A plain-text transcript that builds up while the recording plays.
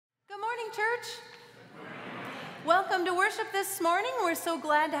church. Welcome to worship this morning. We're so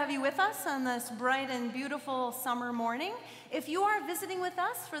glad to have you with us on this bright and beautiful summer morning. If you are visiting with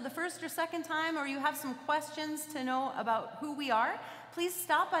us for the first or second time, or you have some questions to know about who we are, please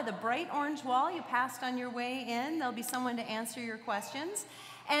stop by the bright orange wall you passed on your way in. There'll be someone to answer your questions.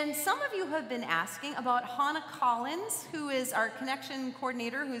 And some of you have been asking about Hannah Collins, who is our connection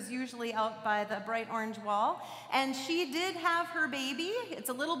coordinator, who's usually out by the bright orange wall. And she did have her baby. It's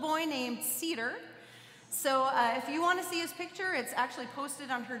a little boy named Cedar. So if you want to see his picture, it's actually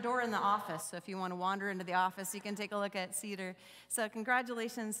posted on her door in the office. So if you want to wander into the office, you can take a look at Cedar. So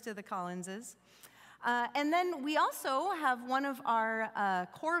congratulations to the Collinses. And then we also have one of our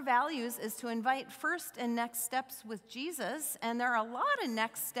core values is to invite first and next steps with Jesus. And there are a lot of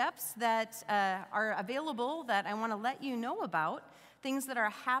next steps that are available that I want to let you know about, things that are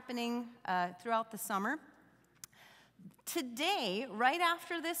happening throughout the summer. Today, right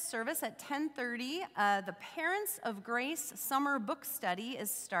after this service at 10:30, the Parents of Grace Summer Book Study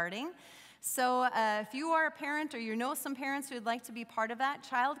is starting. So if you are a parent or you know some parents who would like to be part of that,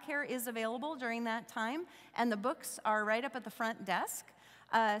 childcare is available during that time, and the books are right up at the front desk.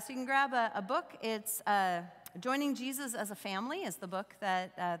 So you can grab a book. It's Joining Jesus as a Family is the book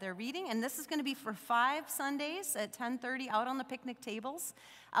that they're reading, and this is going to be for 5 Sundays at 10:30 out on the picnic tables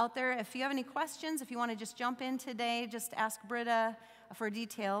out there. If you have any questions, if you want to just jump in today, just ask Britta for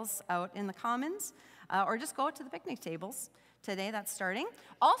details out in the commons, or just go to the picnic tables today. That's starting.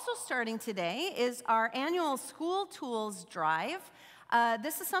 Also starting today is our annual School Tools Drive.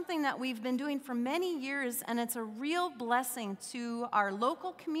 This is something that we've been doing for many years, and it's a real blessing to our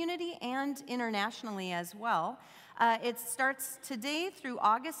local community and internationally as well. It starts today through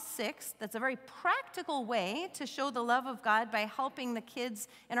August 6th. That's a very practical way to show the love of God by helping the kids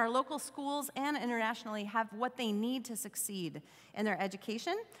in our local schools and internationally have what they need to succeed in their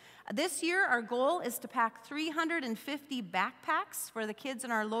education. This year, our goal is to pack 350 backpacks for the kids in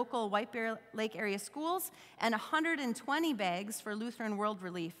our local White Bear Lake area schools and 120 bags for Lutheran World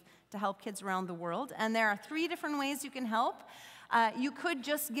Relief to help kids around the world. And there are 3 different ways you can help. You could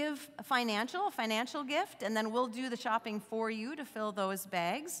just give a financial gift, and then we'll do the shopping for you to fill those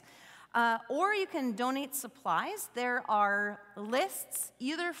bags. Or you can donate supplies. There are lists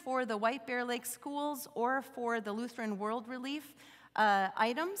either for the White Bear Lake schools or for the Lutheran World Relief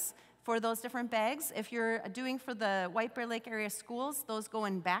items for those different bags. If you're doing for the White Bear Lake area schools, those go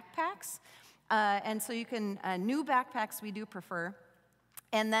in backpacks. And so you can, new backpacks we do prefer.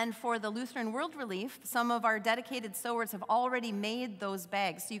 And then for the Lutheran World Relief, some of our dedicated sewers have already made those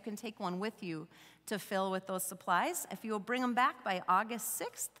bags, so you can take one with you to fill with those supplies. If you'll bring them back by August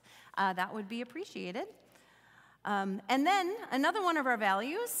 6th, that would be appreciated. And then another one of our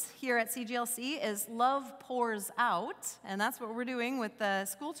values here at CGLC is Love Pours Out, and that's what we're doing with the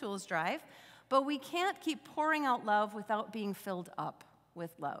School Tools Drive. But we can't keep pouring out love without being filled up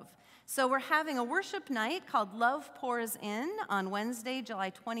with love. So we're having a worship night called Love Pours In on Wednesday,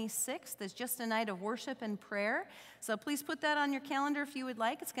 July 26th. It's just a night of worship and prayer. So please put that on your calendar if you would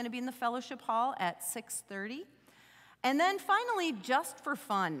like. It's going to be in the fellowship hall at 6:30. And then finally, just for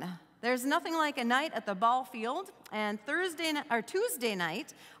fun. There's nothing like a night at the ball field, and Tuesday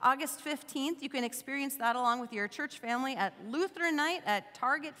night, August 15th, you can experience that along with your church family at Lutheran Night at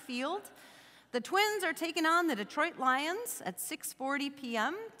Target Field. The Twins are taking on the Detroit Lions at 6:40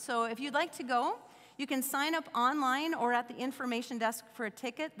 p.m., so if you'd like to go, you can sign up online or at the information desk for a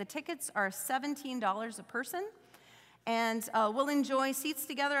ticket. The tickets are $17 a person. And we'll enjoy seats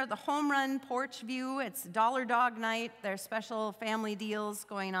together at the Home Run Porch View. It's Dollar Dog Night. There's special family deals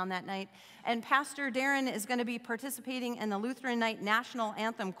going on that night. And Pastor Darren is going to be participating in the Lutheran Night National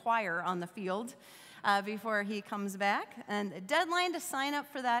Anthem Choir on the field before he comes back. And the deadline to sign up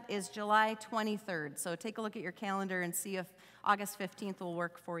for that is July 23rd. So take a look at your calendar and see if August 15th will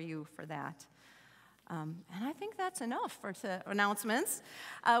work for you for that. And I think that's enough for announcements.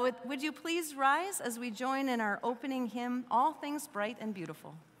 Would you please rise as we join in our opening hymn, All Things Bright and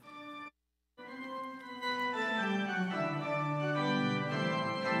Beautiful.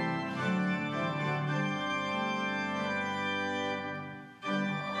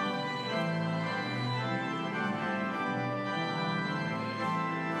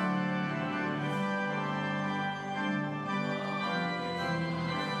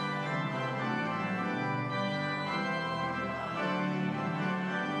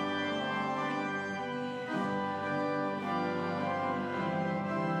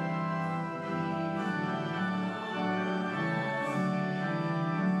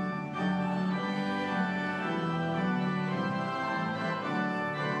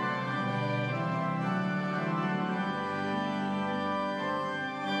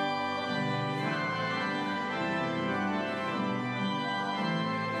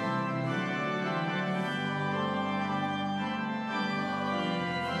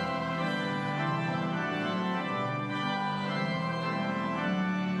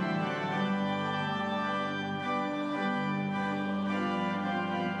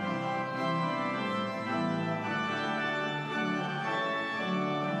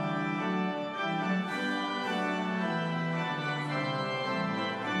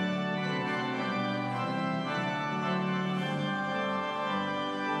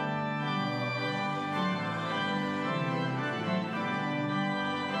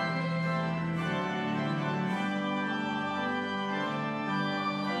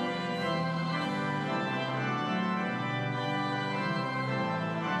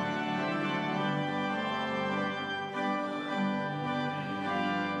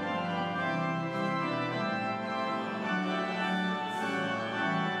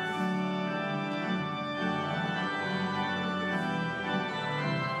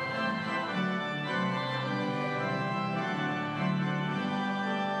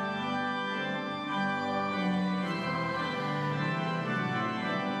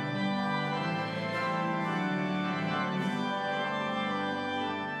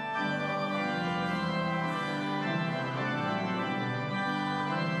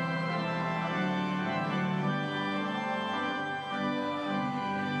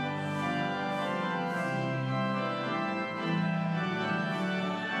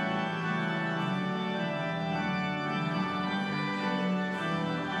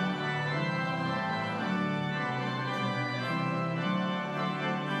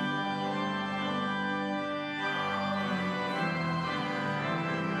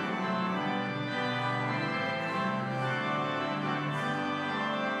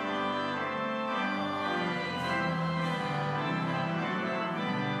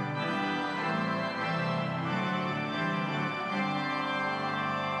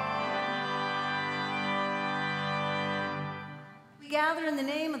 gather in the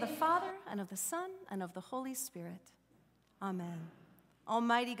name of the Father, and of the Son, and of the Holy Spirit. Amen.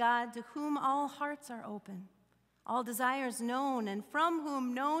 Almighty God, to whom all hearts are open, all desires known, and from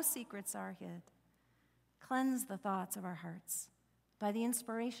whom no secrets are hid, cleanse the thoughts of our hearts by the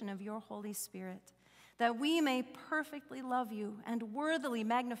inspiration of your Holy Spirit, that we may perfectly love you and worthily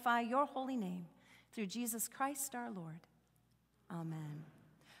magnify your holy name, through Jesus Christ our Lord. Amen.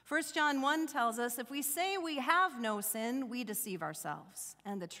 1 John 1 tells us, if we say we have no sin, we deceive ourselves,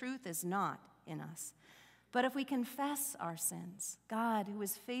 and the truth is not in us. But if we confess our sins, God, who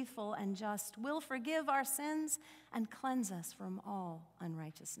is faithful and just, will forgive our sins and cleanse us from all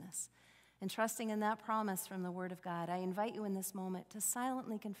unrighteousness. And trusting in that promise from the Word of God, I invite you in this moment to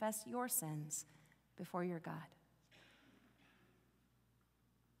silently confess your sins before your God.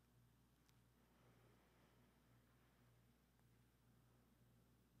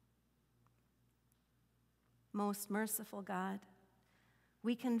 Most merciful God,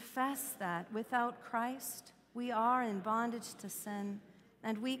 we confess that without Christ, we are in bondage to sin,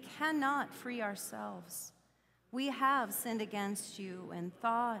 and we cannot free ourselves. We have sinned against you in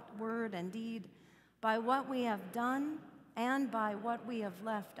thought, word, and deed, by what we have done and by what we have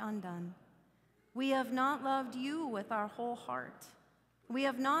left undone. We have not loved you with our whole heart. We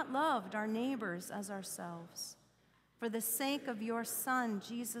have not loved our neighbors as ourselves. For the sake of your Son,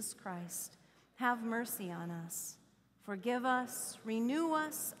 Jesus Christ, have mercy on us. Forgive us, renew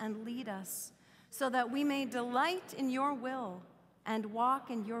us, and lead us, so that we may delight in your will and walk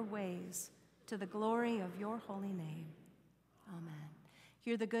in your ways, to the glory of your holy name. Amen.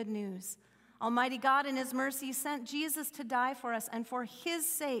 Hear the good news. Almighty God in his mercy sent Jesus to die for us, and for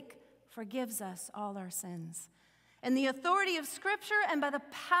his sake forgives us all our sins. In the authority of Scripture and by the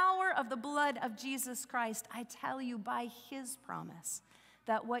power of the blood of Jesus Christ, I tell you by his promise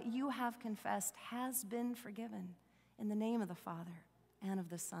that what you have confessed has been forgiven, in the name of the Father, and of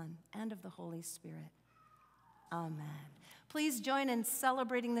the Son, and of the Holy Spirit. Amen. Please join in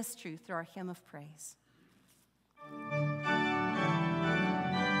celebrating this truth through our hymn of praise.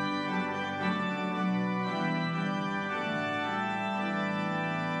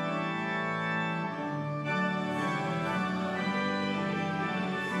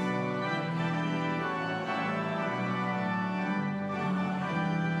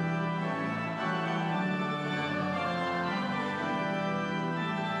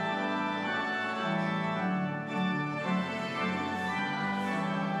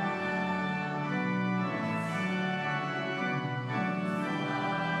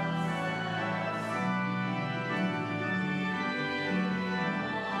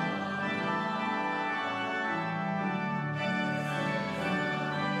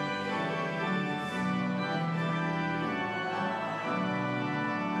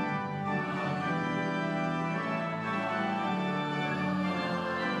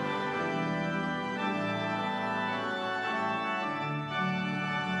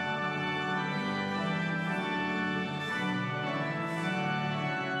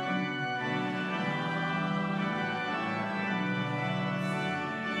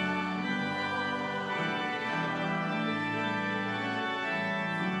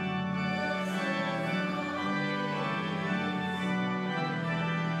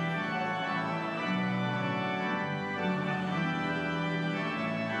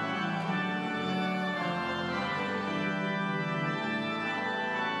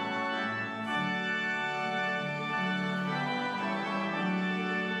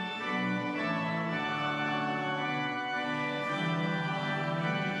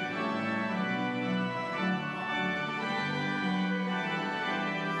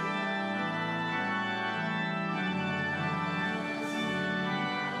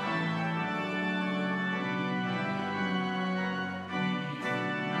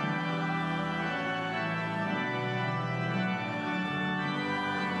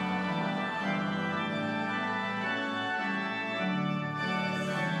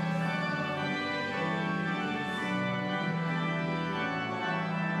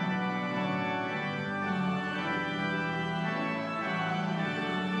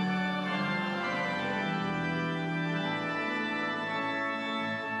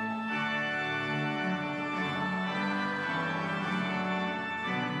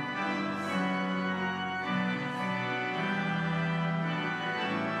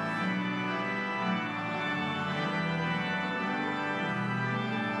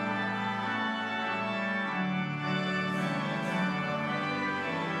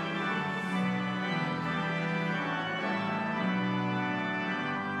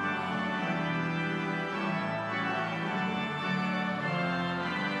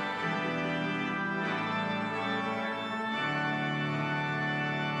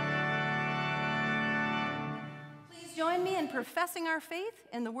 join me in professing our faith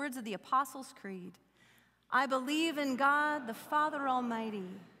in the words of the Apostles' Creed. I believe in God, the Father Almighty,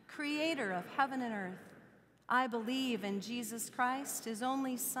 creator of heaven and earth. I believe in Jesus Christ, his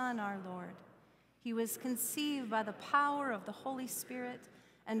only Son, our Lord. He was conceived by the power of the Holy Spirit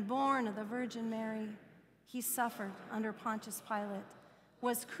and born of the Virgin Mary. He suffered under Pontius Pilate,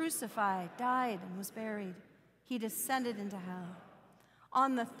 was crucified, died, and was buried. He descended into hell.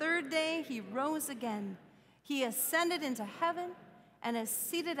 On the third day, he rose again. He ascended into heaven and is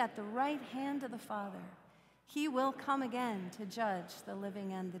seated at the right hand of the Father. He will come again to judge the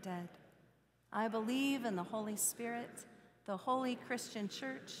living and the dead. I believe in the Holy Spirit, the holy Christian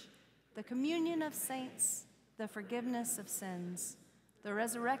church, the communion of saints, the forgiveness of sins, the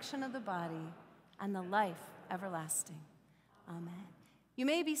resurrection of the body, and the life everlasting. Amen. You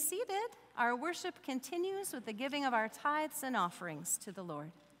may be seated. Our worship continues with the giving of our tithes and offerings to the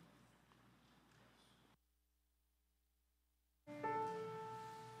Lord.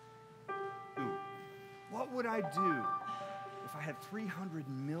 What would I do if I had $300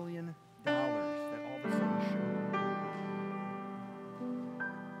 million that all of a sudden showed up?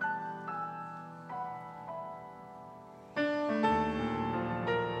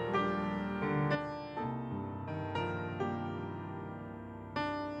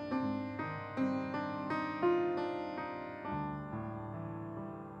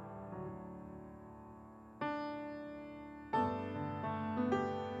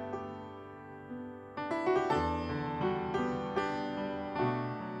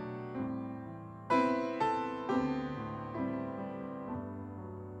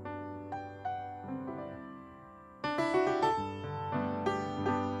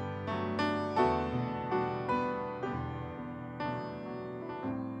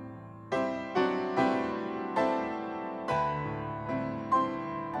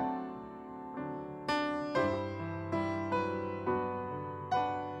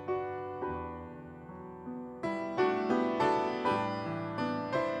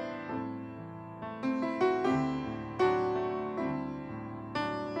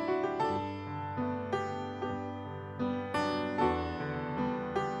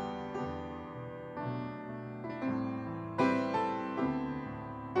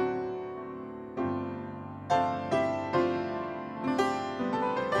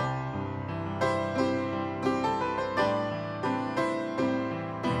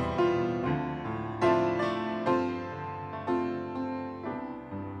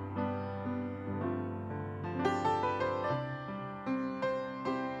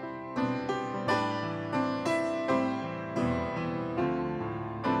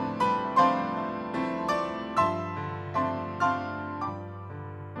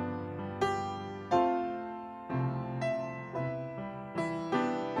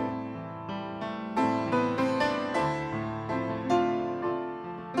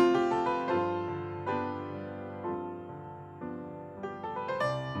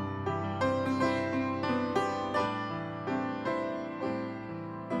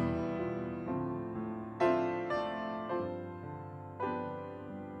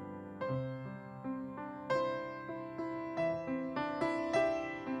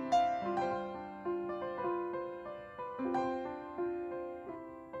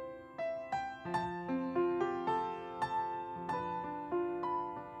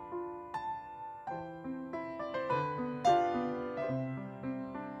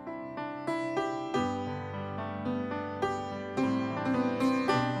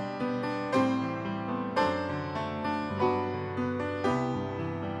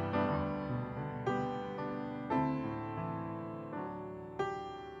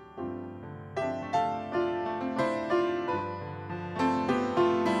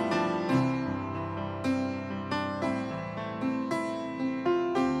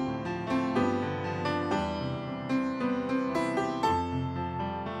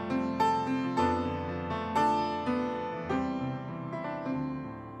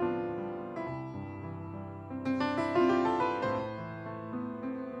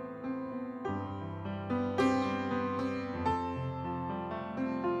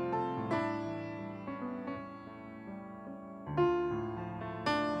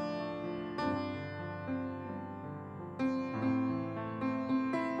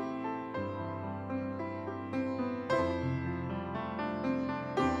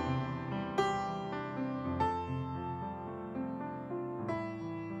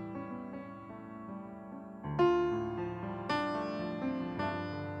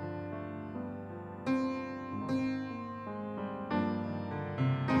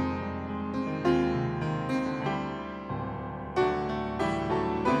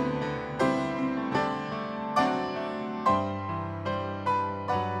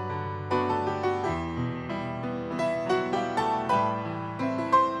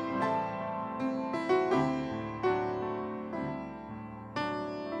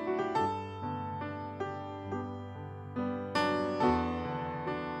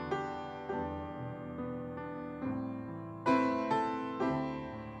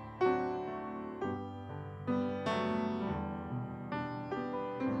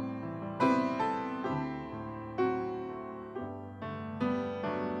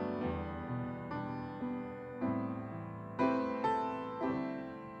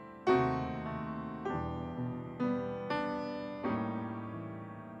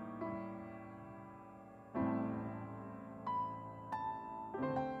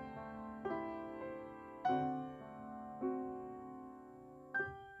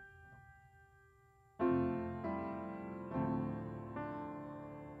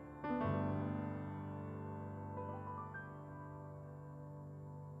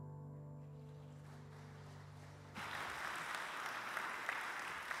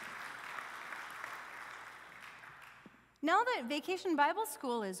 Now that Vacation Bible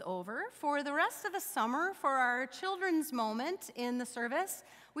School is over, for the rest of the summer, for our children's moment in the service,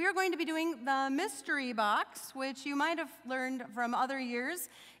 we are going to be doing the mystery box, which you might have learned from other years,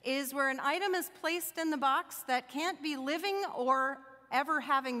 is where an item is placed in the box that can't be living or ever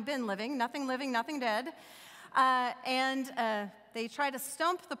having been living, nothing living, nothing dead. They try to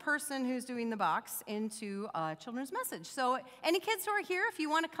stump the person who's doing the box into a children's message. So any kids who are here, if you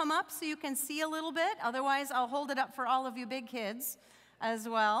want to come up so you can see a little bit, otherwise I'll hold it up for all of you big kids as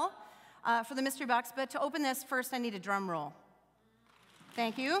well for the mystery box. But to open this, first I need a drum roll.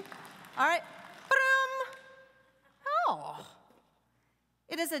 Thank you. All right. Ba-dum. Oh,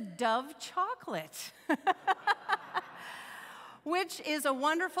 it is a Dove chocolate, which is a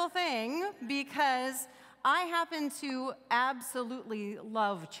wonderful thing because I happen to absolutely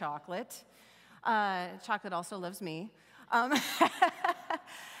love chocolate. Chocolate also loves me. But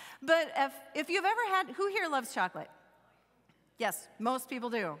if you've ever had, who here loves chocolate? Yes, most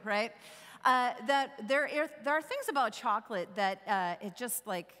people do, right? That there are things about chocolate that it just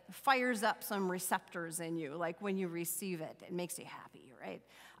like fires up some receptors in you, like when you receive it, it makes you happy, right?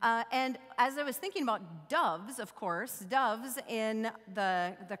 And as I was thinking about doves, of course, doves in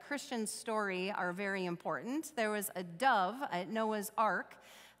the Christian story are very important. There was a dove at Noah's Ark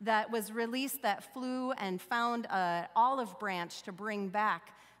that was released that flew and found an olive branch to bring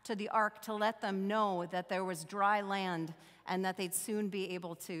back to the ark to let them know that there was dry land and that they'd soon be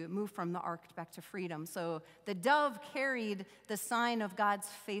able to move from the ark back to freedom. So the dove carried the sign of God's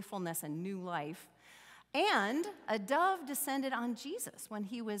faithfulness and new life. And a dove descended on Jesus when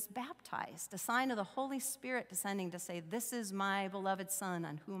he was baptized, a sign of the Holy Spirit descending to say, "This is my beloved Son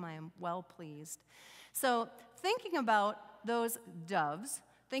on whom I am well pleased." So thinking about those doves,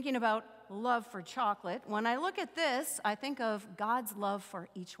 thinking about love for chocolate, when I look at this, I think of God's love for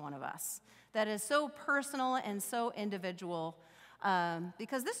each one of us. That is so personal and so individual,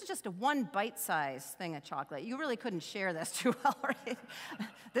 because this is just a one bite-sized thing of chocolate. You really couldn't share this too well, right?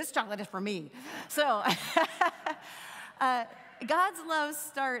 This chocolate is for me. So God's love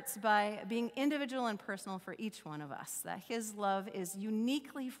starts by being individual and personal for each one of us, that his love is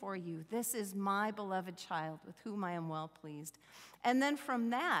uniquely for you. This is my beloved child with whom I am well pleased. And then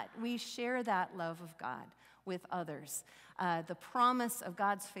from that, we share that love of God with others. The promise of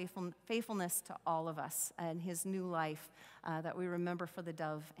God's faithfulness to all of us and his new life that we remember for the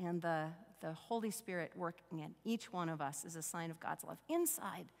dove, and the Holy Spirit working in each one of us is a sign of God's love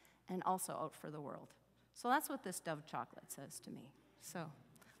inside and also out for the world. So that's what this Dove chocolate says to me. So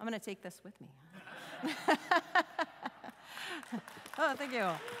I'm going to take this with me. Oh, thank you.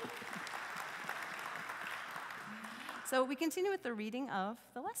 So we continue with the reading of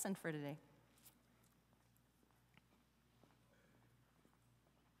the lesson for today.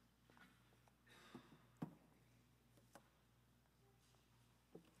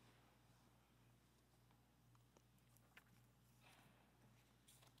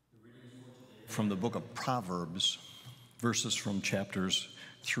 From the book of Proverbs, verses from chapters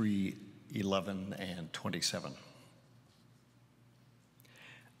 3, 11, and 27.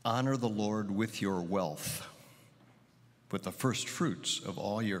 Honor the Lord with your wealth, with the first fruits of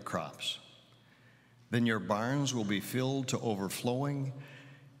all your crops. Then your barns will be filled to overflowing,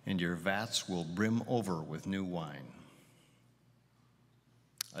 and your vats will brim over with new wine.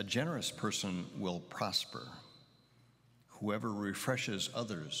 A generous person will prosper. Whoever refreshes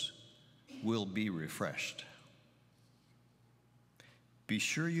others will be refreshed. Be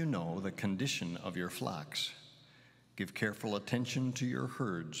sure you know the condition of your flocks. Give careful attention to your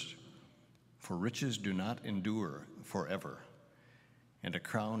herds, for riches do not endure forever, and a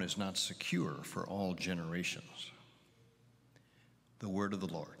crown is not secure for all generations. The word of the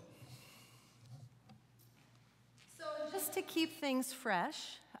Lord. So just to keep things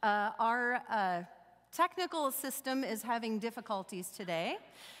fresh, our technical system is having difficulties today.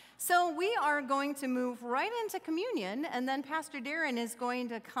 So we are going to move right into communion, and then Pastor Darren is going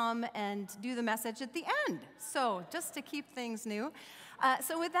to come and do the message at the end. So just to keep things new.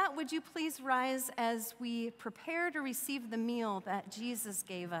 So with that, would you please rise as we prepare to receive the meal that Jesus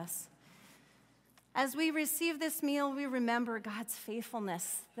gave us? As we receive this meal, we remember God's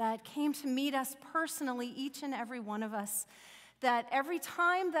faithfulness that came to meet us personally, each and every one of us. That every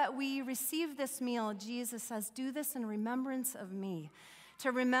time that we receive this meal, Jesus says, "Do this in remembrance of me."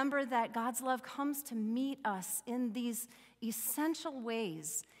 To remember that God's love comes to meet us in these essential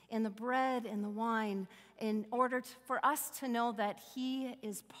ways, in the bread, in the wine, in order for us to know that he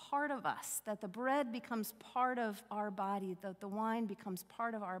is part of us, that the bread becomes part of our body, that the wine becomes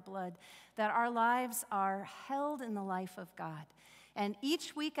part of our blood, that our lives are held in the life of God. And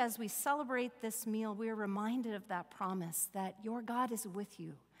each week as we celebrate this meal, we are reminded of that promise that your God is with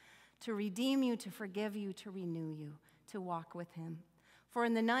you, to redeem you, to forgive you, to renew you, to walk with him. For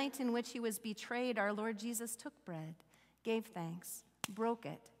in the night in which he was betrayed, our Lord Jesus took bread, gave thanks, broke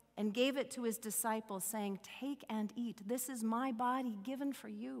it, and gave it to his disciples, saying, "Take and eat. This is my body given for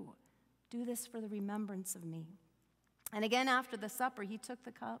you. Do this for the remembrance of me." And again after the supper, he took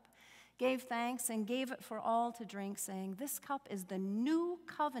the cup, gave thanks, and gave it for all to drink, saying, "This cup is the new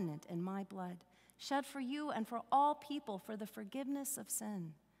covenant in my blood, shed for you and for all people for the forgiveness of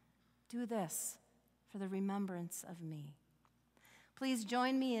sin. Do this for the remembrance of me." Please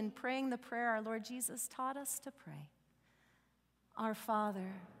join me in praying the prayer our Lord Jesus taught us to pray. Our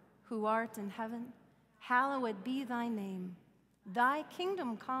Father, who art in heaven, hallowed be thy name. Thy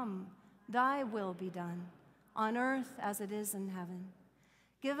kingdom come, thy will be done, on earth as it is in heaven.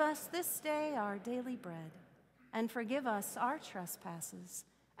 Give us this day our daily bread, and forgive us our trespasses,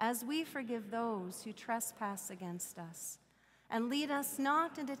 as we forgive those who trespass against us. And lead us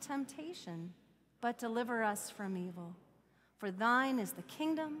not into temptation, but deliver us from evil. For thine is the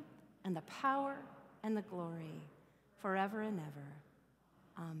kingdom, and the power, and the glory, forever and ever.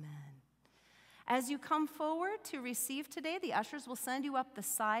 Amen. As you come forward to receive today, the ushers will send you up the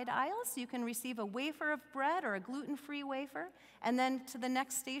side aisles. You can receive a wafer of bread or a gluten-free wafer, and then to the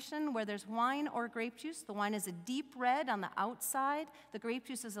next station where there's wine or grape juice. The wine is a deep red on the outside. The grape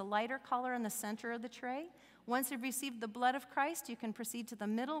juice is a lighter color in the center of the tray. Once you've received the blood of Christ, you can proceed to the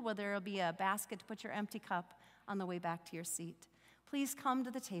middle where there will be a basket to put your empty cup on the way back to your seat. Please come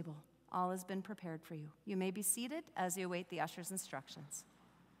to the table. All has been prepared for you. You may be seated as you await the usher's instructions.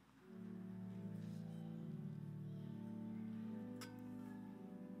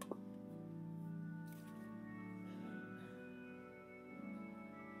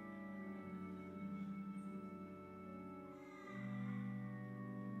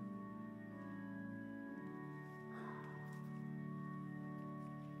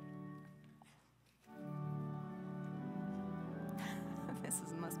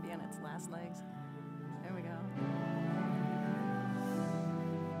 Must be on its last legs. There we go.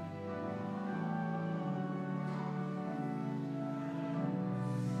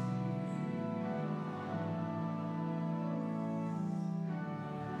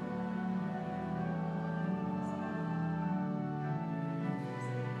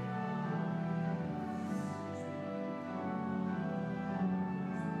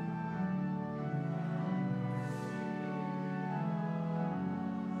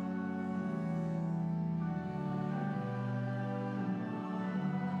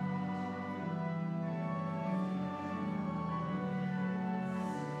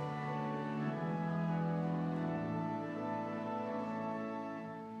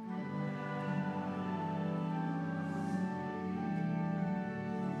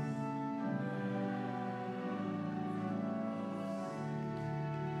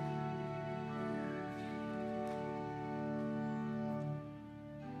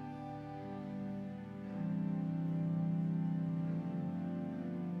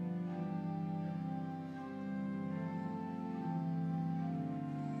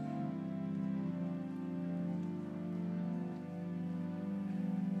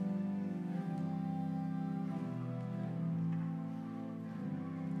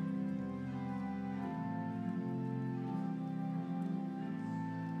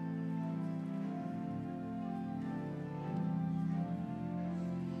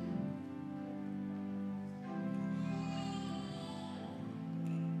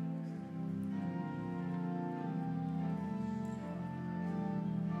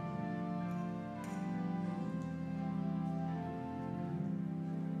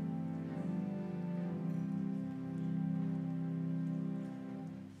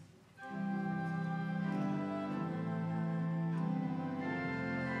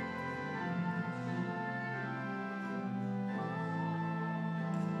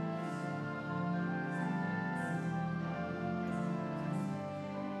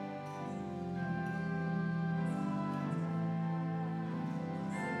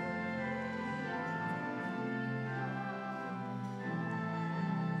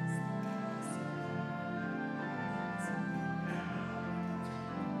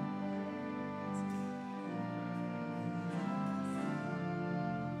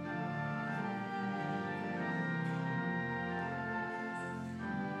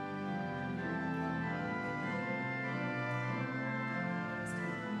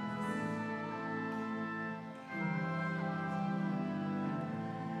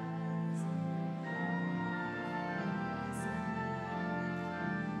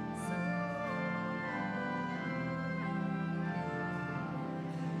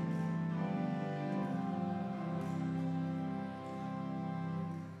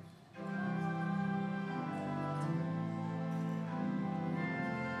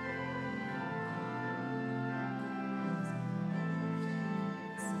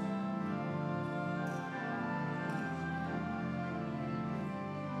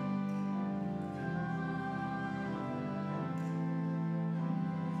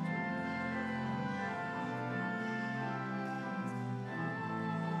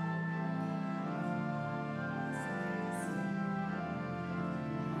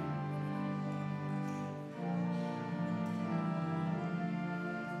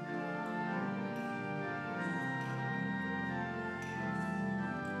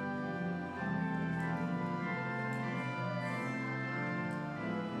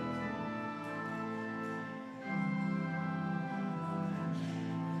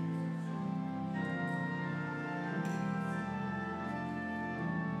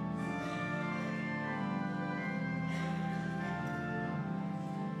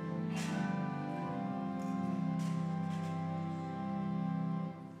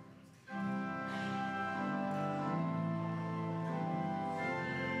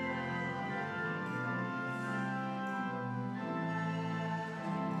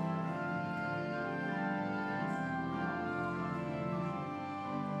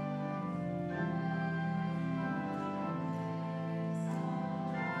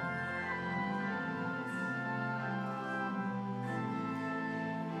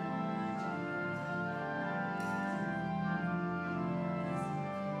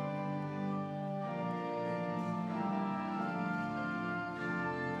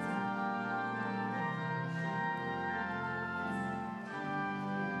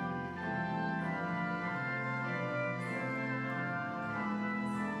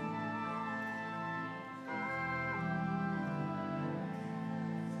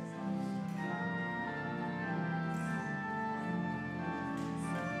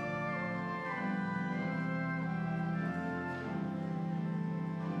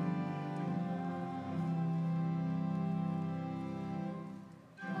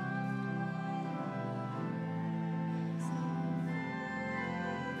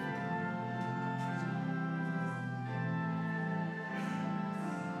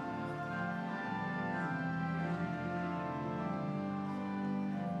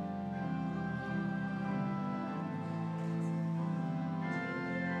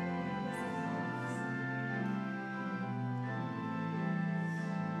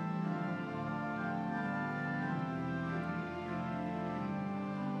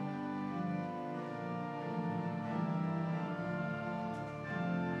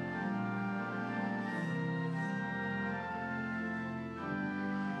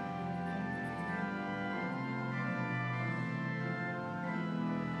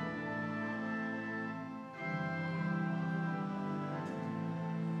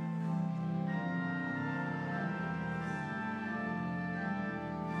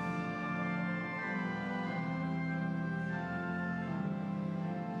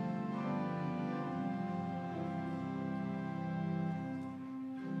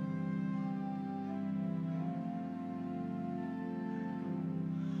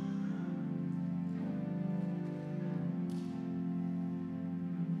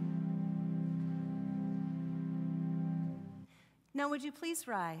 Now would you please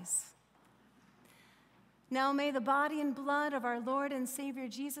rise? Now may the body and blood of our Lord and Savior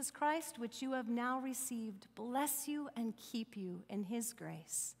Jesus Christ, which you have now received, bless you and keep you in his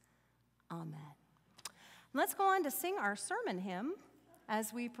grace. Amen. Let's go on to sing our sermon hymn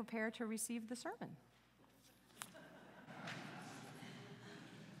as we prepare to receive the sermon.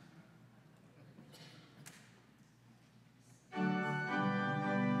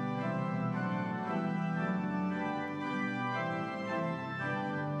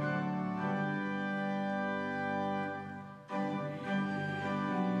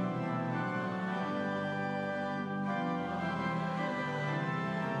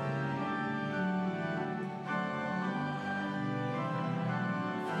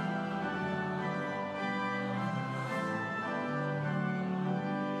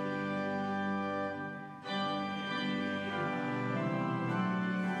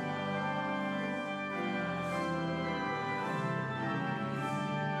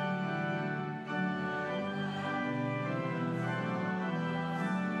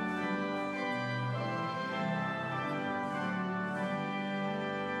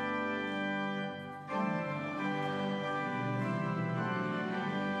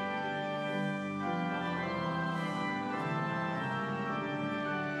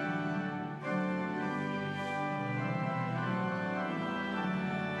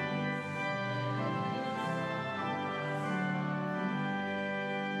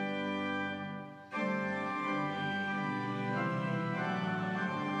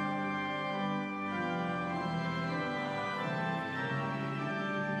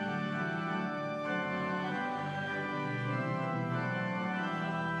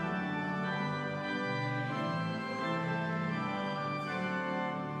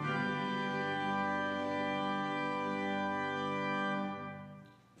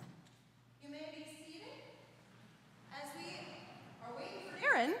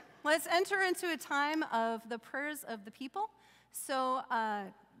 Let's enter into a time of the prayers of the people. So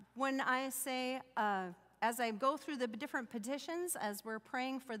when I say, as I go through the different petitions, as we're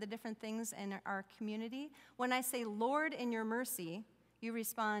praying for the different things in our community, when I say, Lord, in your mercy, you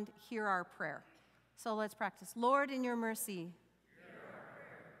respond, hear our prayer. So let's practice. Lord, in your mercy. Hear our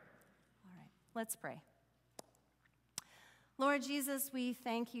prayer. All right, let's pray. Lord Jesus, we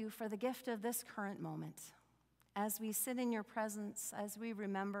thank you for the gift of this current moment. As we sit in your presence, as we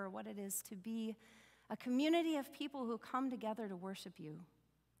remember what it is to be a community of people who come together to worship you,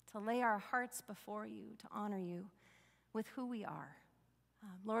 to lay our hearts before you, to honor you with who we are.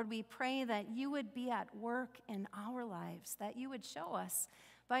 Lord, we pray that you would be at work in our lives, that you would show us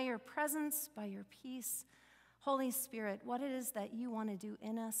by your presence, by your peace, Holy Spirit, what it is that you want to do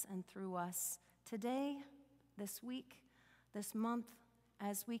in us and through us today, this week, this month,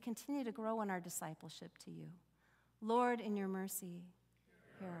 as we continue to grow in our discipleship to you. Lord, in your mercy,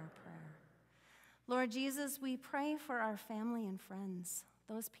 hear our prayer. Lord Jesus, we pray for our family and friends,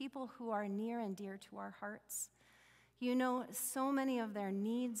 those people who are near and dear to our hearts. You know so many of their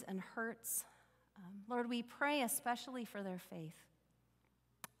needs and hurts. Lord, we pray especially for their faith.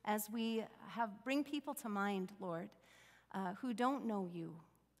 As we bring people to mind, Lord, who don't know you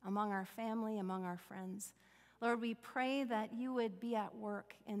among our family, among our friends. Lord, we pray that you would be at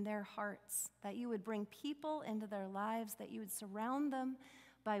work in their hearts, that you would bring people into their lives, that you would surround them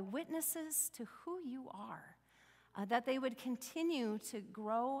by witnesses to who you are, that they would continue to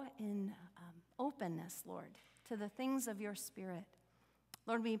grow in openness, Lord, to the things of your Spirit.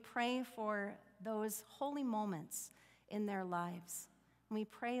 Lord, we pray for those holy moments in their lives. And we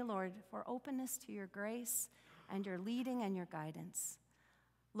pray, Lord, for openness to your grace and your leading and your guidance.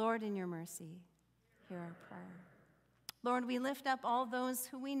 Lord, in your mercy, hear our prayer. Lord, we lift up all those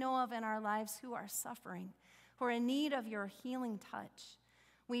who we know of in our lives who are suffering, who are in need of your healing touch.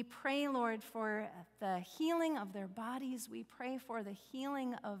 We pray, Lord, for the healing of their bodies. We pray for the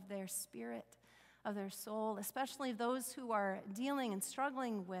healing of their spirit, of their soul, especially those who are dealing and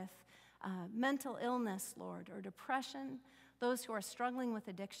struggling with mental illness, Lord, or depression, those who are struggling with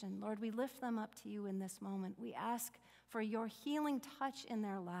addiction. Lord, we lift them up to you in this moment. We ask for your healing touch in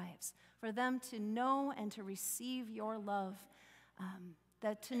their lives, for them to know and to receive your love,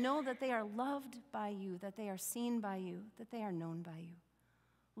 that to know that they are loved by you, that they are seen by you, that they are known by you.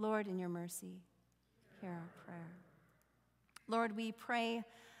 Lord, in your mercy, hear our prayer. Lord, we pray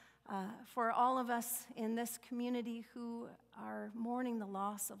for all of us in this community who are mourning the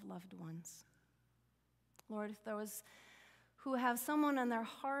loss of loved ones. Lord, those who have someone on their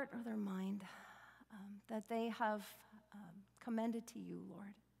heart or their mind that they have commended to you,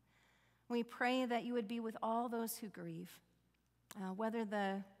 Lord. We pray that you would be with all those who grieve, whether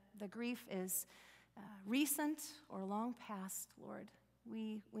the grief is recent or long past, Lord.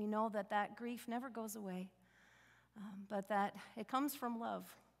 We know that that grief never goes away, but that it comes from love.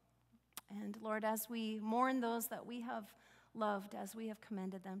 And Lord, as we mourn those that we have loved, as we have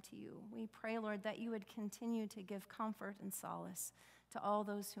commended them to you, we pray, Lord, that you would continue to give comfort and solace to all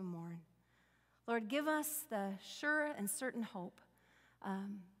those who mourn. Lord, give us the sure and certain hope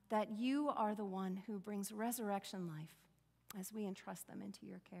that you are the one who brings resurrection life as we entrust them into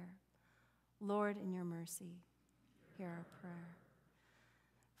your care. Lord, in your mercy, hear our prayer.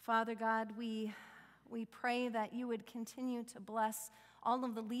 Father God, we pray that you would continue to bless all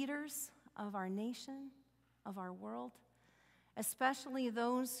of the leaders of our nation, of our world, especially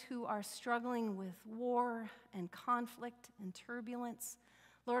those who are struggling with war and conflict and turbulence.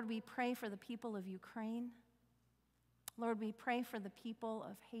 Lord, we pray for the people of Ukraine. Lord, we pray for the people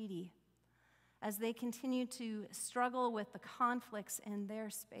of Haiti as they continue to struggle with the conflicts in their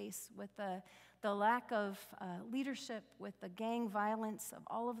space, with the lack of leadership, with the gang violence, of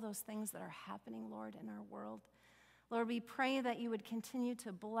all of those things that are happening, Lord, in our world. Lord, we pray that you would continue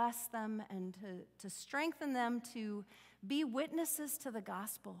to bless them and to strengthen them to be witnesses to the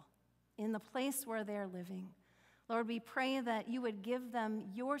gospel in the place where they're living. Lord, we pray that you would give them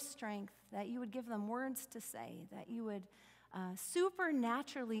your strength, that you would give them words to say, that you would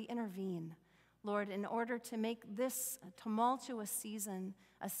supernaturally intervene, Lord, in order to make this tumultuous season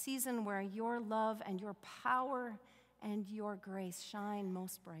a season where your love and your power and your grace shine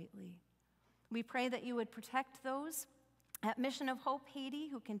most brightly. We pray that you would protect those at Mission of Hope Haiti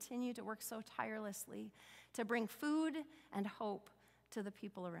who continue to work so tirelessly to bring food and hope to the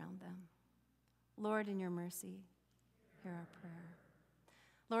people around them. Lord, in your mercy, hear our prayer.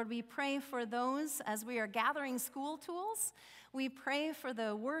 Lord, we pray for those as we are gathering school tools. We pray for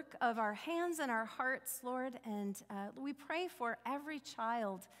the work of our hands and our hearts, Lord, and we pray for every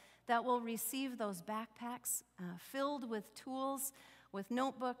child that will receive those backpacks filled with tools, with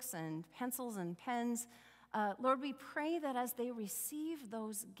notebooks and pencils and pens. Lord, we pray that as they receive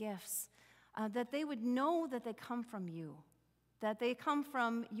those gifts, that they would know that they come from you, that they come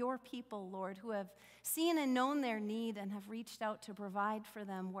from your people, Lord, who have seen and known their need and have reached out to provide for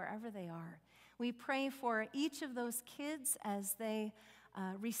them wherever they are. We pray for each of those kids as they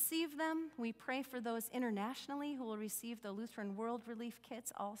receive them. We pray for those internationally who will receive the Lutheran World Relief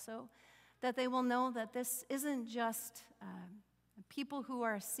Kits also, that they will know that this isn't just people who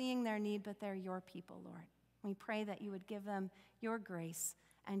are seeing their need, but they're your people, Lord. We pray that you would give them your grace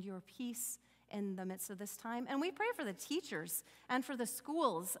and your peace in the midst of this time. And we pray for the teachers and for the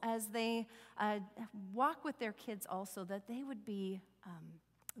schools as they walk with their kids also, that they would be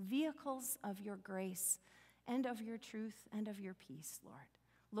vehicles of your grace and of your truth and of your peace, Lord.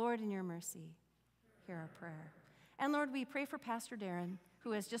 Lord, in your mercy, hear our prayer. And Lord, we pray for Pastor Darren,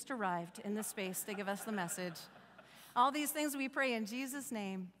 who has just arrived in this space to give us the message. All these things we pray in Jesus'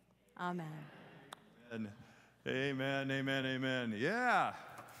 name. Amen. Amen, amen, amen. Yeah.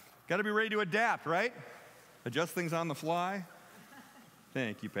 Got to be ready to adapt, right? Adjust things on the fly.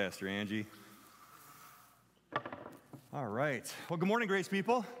 Thank you, Pastor Angie. All right. Well, good morning, Grace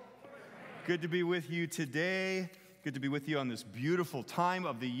people. Good to be with you today. Good to be with you on this beautiful time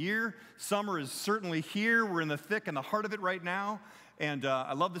of the year. Summer is certainly here. We're in the thick and the heart of it right now. And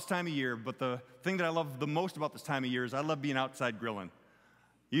I love this time of year, but the thing that I love the most about this time of year is I love being outside grilling.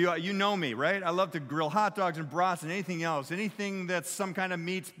 You know me, right? I love to grill hot dogs and brats and anything else. Anything that's some kind of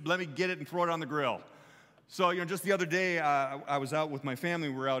meat, let me get it and throw it on the grill. So, just the other day, I was out with my family.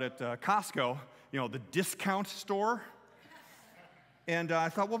 We were out at Costco, the discount store. And I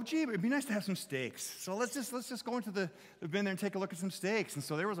thought, well, gee, it'd be nice to have some steaks. So let's just go into the bin there and take a look at some steaks. And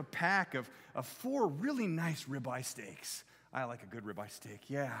so there was a pack of 4 really nice ribeye steaks. I like a good ribeye steak,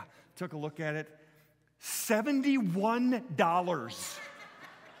 yeah. Took a look at it. $71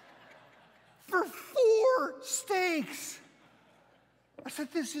 for 4 steaks. I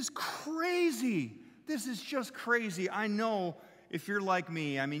said, this is crazy. This is just crazy. I know if you're like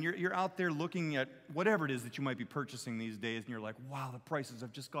me, you're out there looking at whatever it is that you might be purchasing these days, and you're like, wow, the prices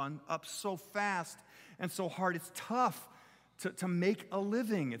have just gone up so fast and so hard. It's tough to make a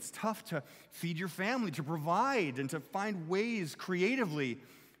living. It's tough to feed your family, to provide, and to find ways creatively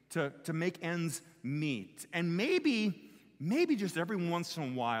to make ends meet. And maybe just every once in a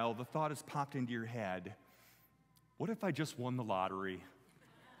while, the thought has popped into your head, what if I just won the lottery?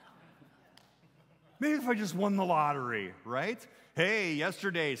 Maybe if I just won the lottery, right? Hey,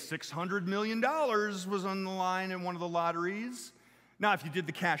 yesterday, $600 million was on the line in one of the lotteries. Now, if you did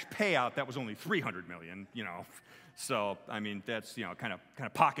the cash payout, that was only $300 million, So, that's, kind of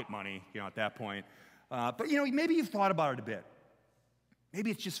pocket money, at that point. But, maybe you've thought about it a bit.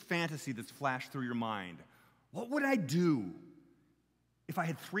 Maybe it's just fantasy that's flashed through your mind. What would I do if I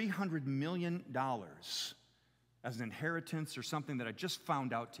had $300 million as an inheritance or something that I just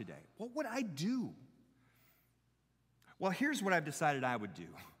found out today? What would I do? Well, here's what I've decided I would do.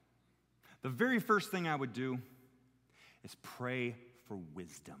 The very first thing I would do is pray for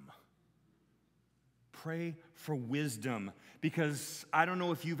wisdom. Pray for wisdom, because I don't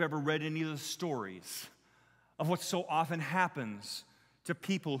know if you've ever read any of the stories of what so often happens to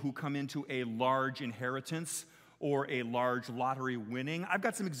people who come into a large inheritance or a large lottery winning. I've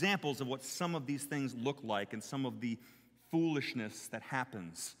got some examples of what some of these things look like and some of the foolishness that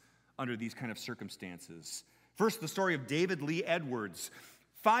happens under these kind of circumstances. First, the story of David Lee Edwards.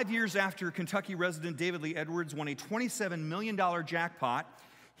 5 years after Kentucky resident David Lee Edwards won a $27 million jackpot,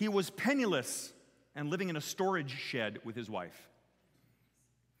 he was penniless and living in a storage shed with his wife.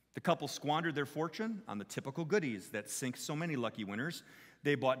 The couple squandered their fortune on the typical goodies that sink so many lucky winners.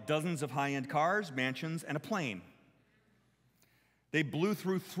 They bought dozens of high-end cars, mansions, and a plane. They blew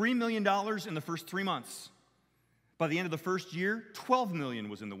through $3 million in the first 3 months. By the end of the first year, $12 million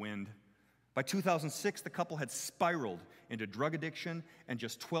was in the wind. By 2006, the couple had spiraled into drug addiction, and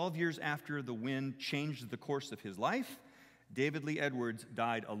just 12 years after the wind changed the course of his life, David Lee Edwards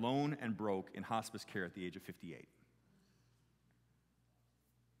died alone and broke in hospice care at the age of 58.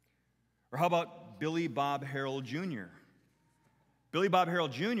 Or how about Billy Bob Harrell Jr.? Billy Bob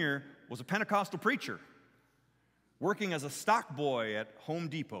Harrell Jr. was a Pentecostal preacher working as a stock boy at Home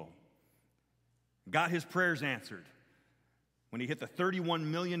Depot. Got his prayers answered when he hit the $31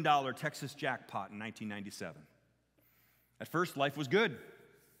 million Texas jackpot in 1997. At first, life was good,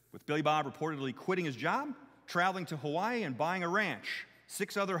 with Billy Bob reportedly quitting his job, traveling to Hawaii, and buying a ranch,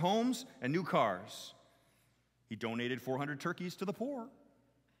 6 other homes, and new cars. He donated 400 turkeys to the poor.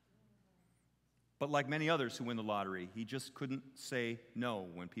 But like many others who win the lottery, he just couldn't say no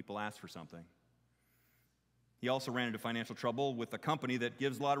when people asked for something. He also ran into financial trouble with a company that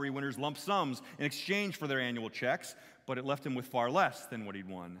gives lottery winners lump sums in exchange for their annual checks, but it left him with far less than what he'd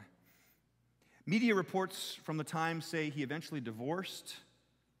won. Media reports from the time say he eventually divorced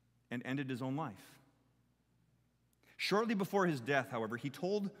and ended his own life. Shortly before his death, however, he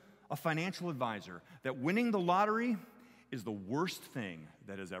told a financial advisor that winning the lottery is the worst thing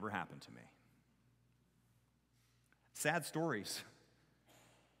that has ever happened to me. Sad stories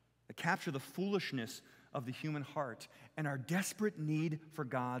that capture the foolishness of the human heart and our desperate need for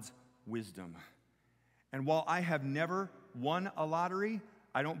God's wisdom. And while I have never won a lottery,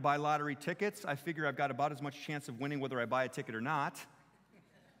 I don't buy lottery tickets. I figure I've got about as much chance of winning whether I buy a ticket or not.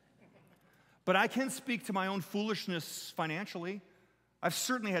 But I can speak to my own foolishness financially. I've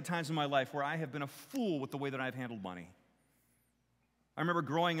certainly had times in my life where I have been a fool with the way that I've handled money. I remember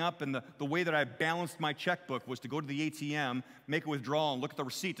growing up, and the way that I balanced my checkbook was to go to the ATM, make a withdrawal, and look at the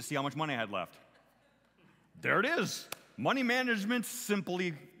receipt to see how much money I had left. There it is. Money management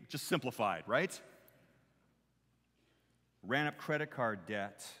simply just simplified, right? Ran up credit card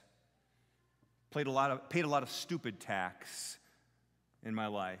debt. Paid a lot of stupid tax in my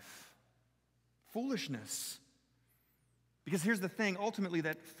life. Foolishness. Because here's the thing, ultimately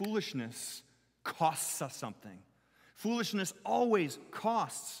that foolishness costs us something. Foolishness always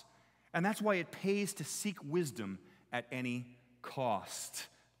costs, and that's why it pays to seek wisdom at any cost.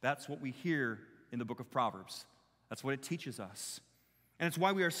 That's what we hear in the book of Proverbs. That's what it teaches us. And it's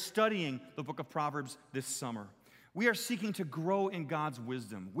why we are studying the book of Proverbs this summer. We are seeking to grow in God's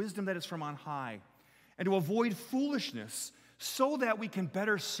wisdom, wisdom that is from on high, and to avoid foolishness so that we can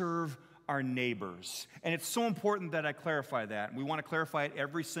better serve our neighbors. And it's so important that I clarify that. We want to clarify it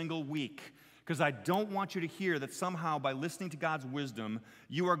every single week, because I don't want you to hear that somehow by listening to God's wisdom,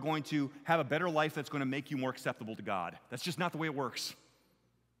 you are going to have a better life that's going to make you more acceptable to God. That's just not the way it works.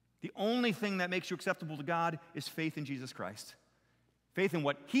 The only thing that makes you acceptable to God is faith in Jesus Christ. Faith in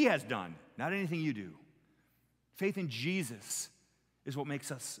what He has done, not anything you do. Faith in Jesus is what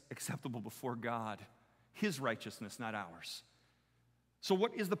makes us acceptable before God. His righteousness, not ours. So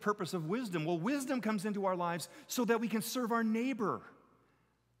what is the purpose of wisdom? Well, wisdom comes into our lives so that we can serve our neighbor,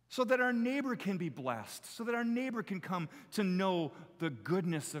 so that our neighbor can be blessed, so that our neighbor can come to know the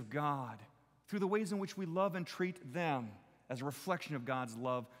goodness of God through the ways in which we love and treat them as a reflection of God's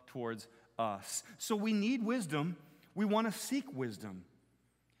love towards us. So we need wisdom. We want to seek wisdom.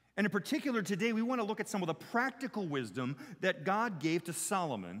 And in particular today, we want to look at some of the practical wisdom that God gave to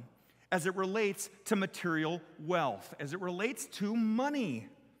Solomon as it relates to material wealth, as it relates to money.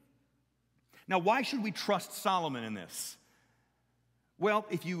 Now, why should we trust Solomon in this? Well,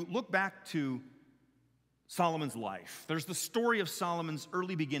 if you look back to Solomon's life. There's the story of Solomon's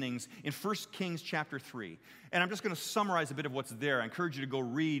early beginnings in 1 Kings chapter 3. And I'm just going to summarize a bit of what's there. I encourage you to go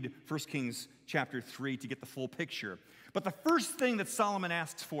read 1 Kings chapter 3 to get the full picture. But the first thing that Solomon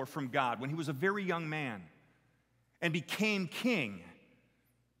asks for from God when he was a very young man and became king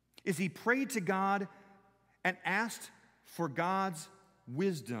is he prayed to God and asked for God's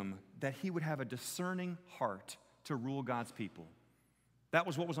wisdom, that he would have a discerning heart to rule God's people. That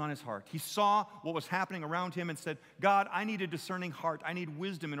was what was on his heart. He saw what was happening around him and said, God, I need a discerning heart. I need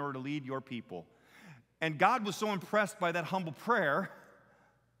wisdom in order to lead your people. And God was so impressed by that humble prayer.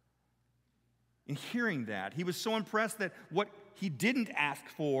 In hearing that, he was so impressed that what he didn't ask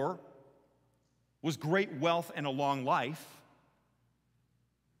for was great wealth and a long life,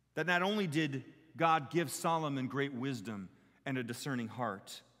 that not only did God give Solomon great wisdom and a discerning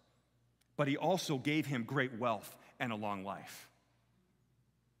heart, but he also gave him great wealth and a long life.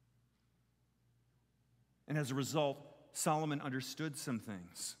 And as a result, Solomon understood some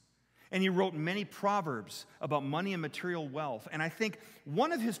things. And he wrote many proverbs about money and material wealth. And I think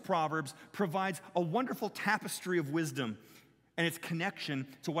one of his proverbs provides a wonderful tapestry of wisdom and its connection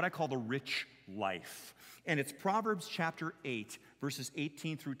to what I call the rich life. And it's Proverbs chapter 8, verses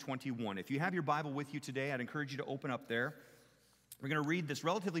 18 through 21. If you have your Bible with you today, I'd encourage you to open up there. We're going to read this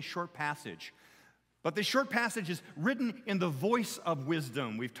relatively short passage. But this short passage is written in the voice of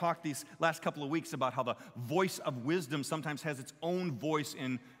wisdom. We've talked these last couple of weeks about how the voice of wisdom sometimes has its own voice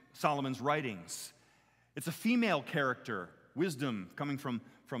in Solomon's writings. It's a female character, wisdom, coming from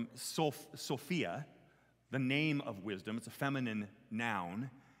Sophia, the name of wisdom. It's a feminine noun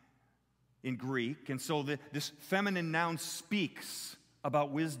in Greek. And so this feminine noun speaks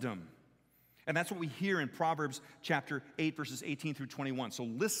about wisdom. And that's what we hear in Proverbs chapter 8, verses 18 through 21. So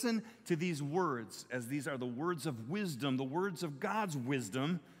listen to these words, as these are the words of wisdom, the words of God's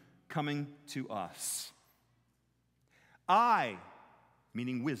wisdom coming to us. I,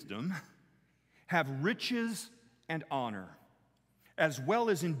 meaning wisdom, have riches and honor, as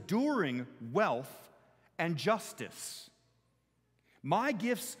well as enduring wealth and justice. My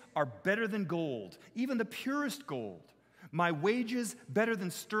gifts are better than gold, even the purest gold. My wages better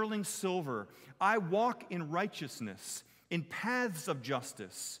than sterling silver. I walk in righteousness, in paths of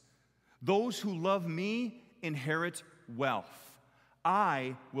justice. Those who love me inherit wealth.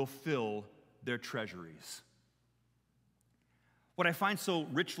 I will fill their treasuries. What I find so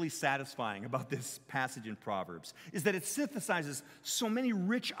richly satisfying about this passage in Proverbs is that it synthesizes so many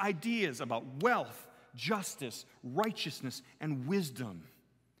rich ideas about wealth, justice, righteousness, and wisdom,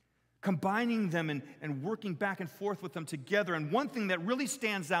 combining them and working back and forth with them together. And one thing that really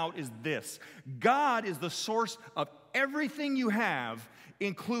stands out is this: God is the source of everything you have,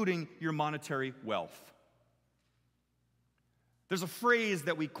 including your monetary wealth. There's a phrase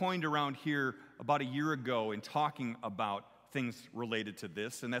that we coined around here about a year ago in talking about things related to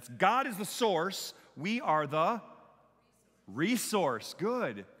this, and that's God is the source, we are the resource.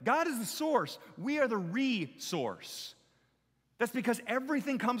 Good. God is the source, we are the resource. That's because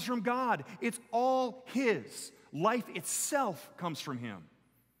everything comes from God. It's all His. Life itself comes from Him.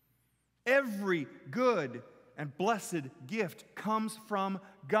 Every good and blessed gift comes from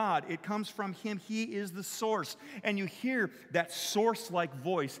God. It comes from Him. He is the source. And you hear that source-like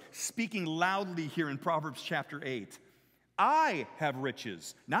voice speaking loudly here in Proverbs chapter 8. I have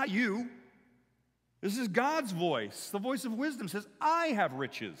riches, not you. This is God's voice. The voice of wisdom says, I have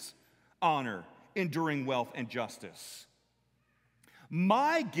riches, honor, enduring wealth, and justice.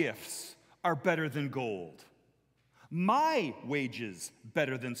 My gifts are better than gold. My wages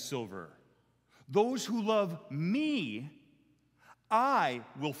better than silver. Those who love me, I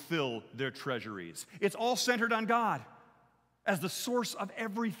will fill their treasuries. It's all centered on God as the source of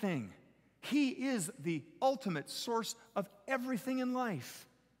everything. He is the ultimate source of everything in life,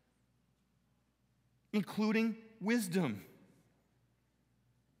 including wisdom.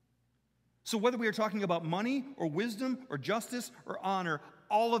 So whether we are talking about money or wisdom or justice or honor,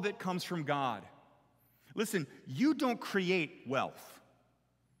 all of it comes from God. Listen, you don't create wealth.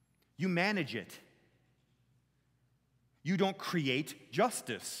 You manage it. You don't create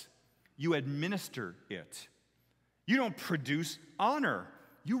justice. You administer it. You don't produce honor.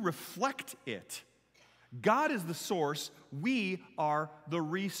 You reflect it. God is the source. We are the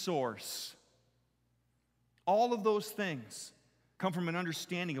resource. All of those things come from an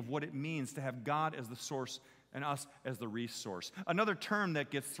understanding of what it means to have God as the source and us as the resource. Another term that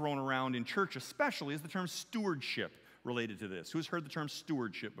gets thrown around in church especially is the term stewardship related to this. Who's heard the term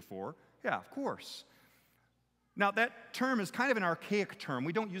stewardship before? Yeah, of course. Now, that term is kind of an archaic term.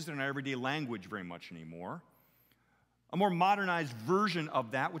 We don't use it in our everyday language very much anymore. A more modernized version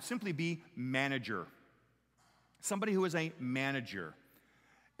of that would simply be manager. somebody who is a manager.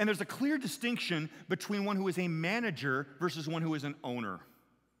 And there's a clear distinction between one who is a manager versus one who is an owner.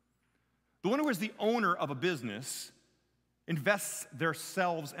 The one who is the owner of a business invests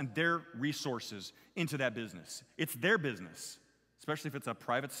themselves and their resources into that business. It's their business, especially if it's a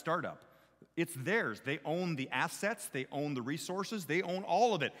private startup. It's theirs. They own the assets, they own the resources, they own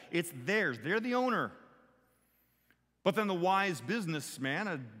all of it. It's theirs. They're the owner. But then the wise businessman,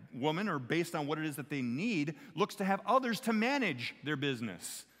 a woman, or based on what it is that they need, looks to have others to manage their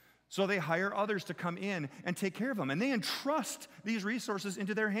business. So they hire others to come in and take care of them. And they entrust these resources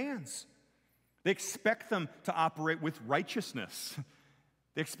into their hands. They expect them to operate with righteousness.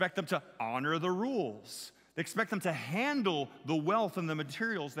 They expect them to honor the rules. They expect them to handle the wealth and the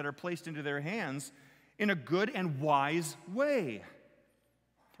materials that are placed into their hands in a good and wise way.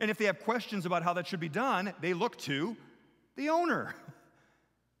 And if they have questions about how that should be done, they look to the owner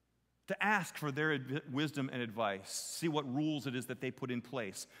to ask for their wisdom and advice, see what rules it is that they put in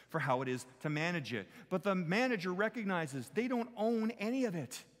place for how it is to manage it. But the manager recognizes they don't own any of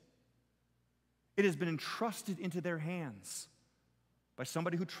it. It has been entrusted into their hands by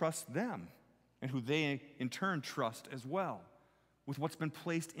somebody who trusts them and who they in turn trust as well with what's been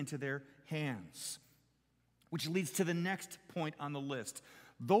placed into their hands. Which leads to the next point on the list.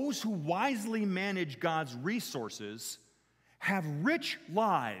 Those who wisely manage God's resources have rich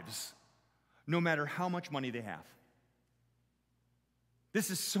lives no matter how much money they have. This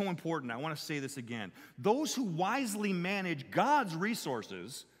is so important. I want to say this again. Those who wisely manage God's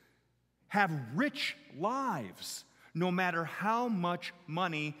resources have rich lives, no matter how much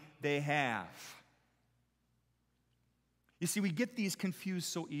money they have. You see, we get these confused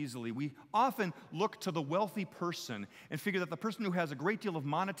so easily. We often look to the wealthy person and figure that the person who has a great deal of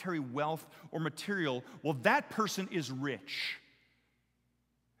monetary wealth or material, well, that person is rich.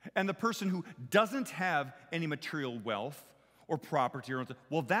 And the person who doesn't have any material wealth or property,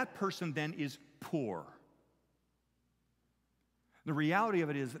 well, that person then is poor. The reality of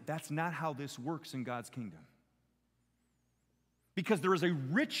it is that that's not how this works in God's kingdom. Because there is a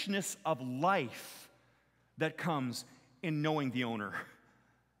richness of life that comes in knowing the owner,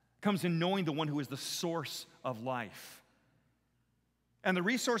 comes in knowing the one who is the source of life. And the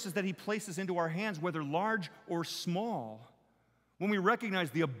resources that he places into our hands, whether large or small, when we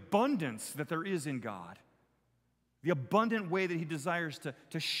recognize the abundance that there is in God, the abundant way that he desires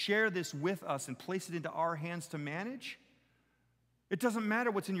to share this with us and place it into our hands to manage, it doesn't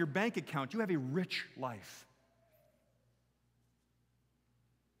matter what's in your bank account. You have a rich life.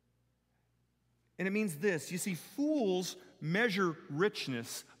 And it means this. You see, fools measure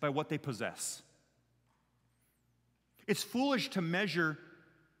richness by what they possess. It's foolish to measure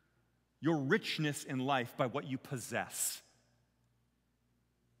your richness in life by what you possess.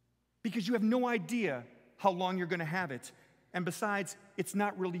 Because you have no idea how long you're going to have it. And besides, it's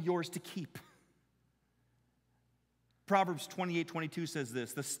not really yours to keep. Proverbs 28:22 says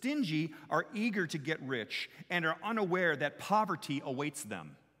this, "The stingy are eager to get rich and are unaware that poverty awaits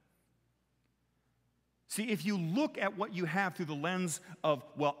them." See, if you look at what you have through the lens of,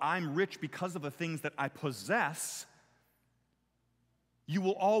 well, I'm rich because of the things that I possess, you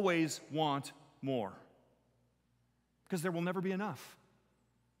will always want more. Because there will never be enough.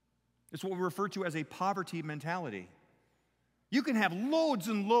 It's what we refer to as a poverty mentality. You can have loads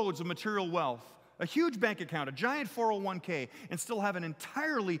and loads of material wealth, a huge bank account, a giant 401k, and still have an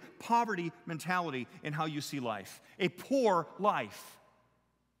entirely poverty mentality in how you see life. A poor life.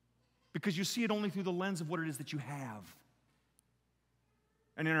 Because you see it only through the lens of what it is that you have.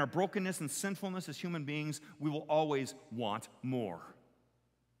 And in our brokenness and sinfulness as human beings, we will always want more.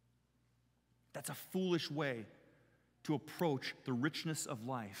 That's a foolish way to approach the richness of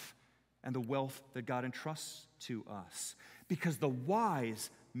life and the wealth that God entrusts to us. Because the wise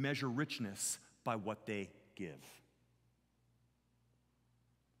measure richness by what they give.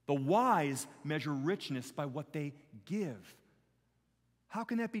 The wise measure richness by what they give. How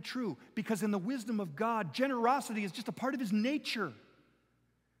can that be true? Because in the wisdom of God, generosity is just a part of his nature.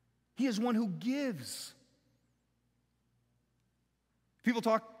 He is one who gives. People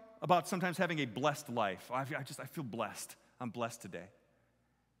talk about sometimes having a blessed life. I feel blessed. I'm blessed today.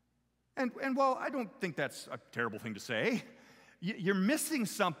 And while I don't think that's a terrible thing to say, you're missing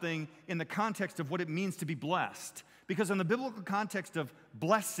something in the context of what it means to be blessed. Because in the biblical context of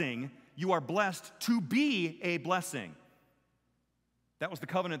blessing, you are blessed to be a blessing. That was the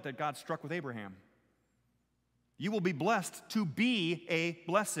covenant that God struck with Abraham. You will be blessed to be a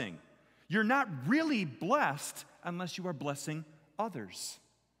blessing. You're not really blessed unless you are blessing others.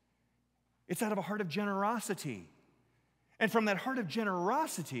 It's out of a heart of generosity. And from that heart of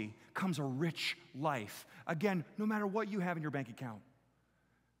generosity comes a rich life. Again, no matter what you have in your bank account.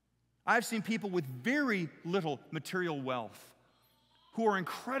 I've seen people with very little material wealth who are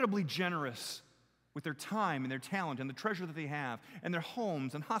incredibly generous with their time and their talent and the treasure that they have and their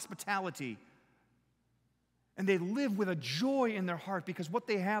homes and hospitality. And they live with a joy in their heart because what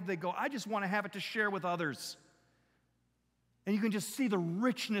they have, they go, I just want to have it to share with others. And you can just see the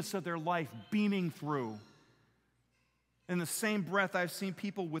richness of their life beaming through. In the same breath, I've seen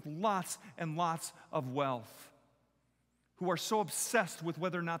people with lots and lots of wealth who are so obsessed with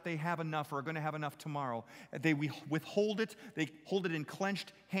whether or not they have enough or are going to have enough tomorrow. They withhold it, they hold it in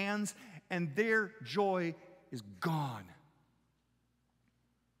clenched hands, and their joy is gone.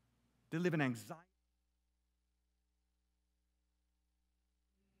 They live in anxiety.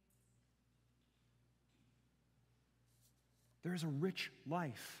 There is a rich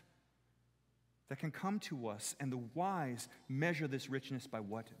life that can come to us, and the wise measure this richness by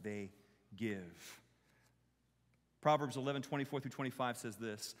what they give. Proverbs 11:24-25 says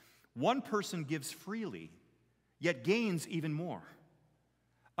this, one person gives freely, yet gains even more.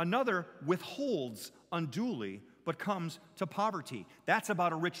 Another withholds unduly, but comes to poverty. That's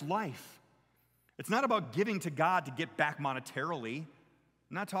about a rich life. It's not about giving to God to get back monetarily.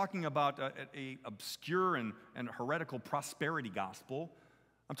 I'm not talking about a obscure and heretical prosperity gospel.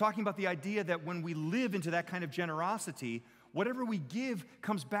 I'm talking about the idea that when we live into that kind of generosity, whatever we give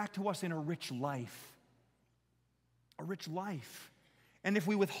comes back to us in a rich life. A rich life. And if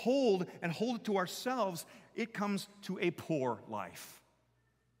we withhold and hold it to ourselves, it comes to a poor life.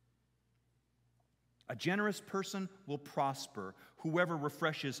 A generous person will prosper. Whoever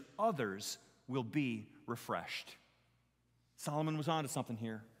refreshes others will be refreshed. Solomon was onto something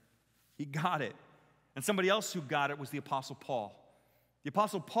here. He got it. And somebody else who got it was the Apostle Paul. The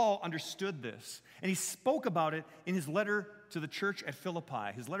Apostle Paul understood this, and he spoke about it in his letter to the church at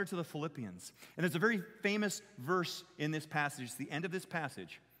Philippi, his letter to the Philippians. And there's a very famous verse in this passage, it's the end of this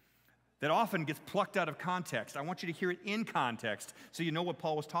passage, that often gets plucked out of context. I want you to hear it in context so you know what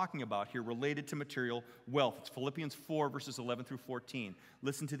Paul was talking about here related to material wealth. It's Philippians 4, verses 11 through 14.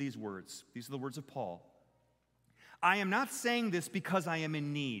 Listen to these words. These are the words of Paul. I am not saying this because I am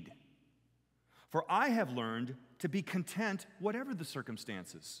in need, for I have learned to be content whatever the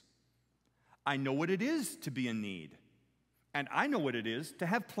circumstances. I know what it is to be in need, and I know what it is to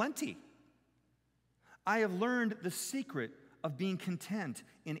have plenty. I have learned the secret of being content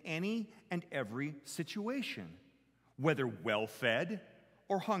in any and every situation, whether well-fed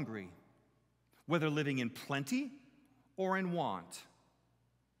or hungry, whether living in plenty or in want.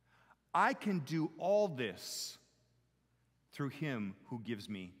 I can do all this through him who gives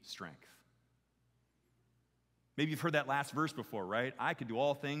me strength. Maybe you've heard that last verse before, right? I can do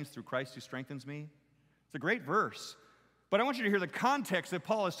all things through Christ who strengthens me. It's a great verse. But I want you to hear the context that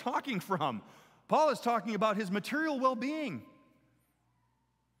Paul is talking from. Paul is talking about his material well-being.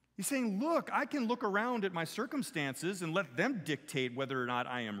 He's saying, look, I can look around at my circumstances and let them dictate whether or not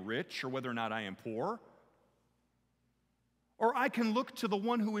I am rich or whether or not I am poor. Or I can look to the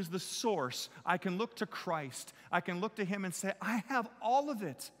one who is the source. I can look to Christ. I can look to him and say, I have all of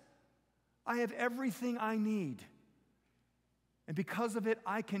it. I have everything I need. And because of it,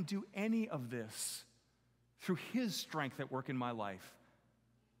 I can do any of this through his strength at work in my life.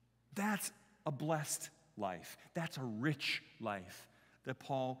 That's a blessed life. That's a rich life that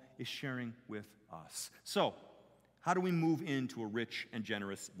Paul is sharing with us. So, how do we move into a rich and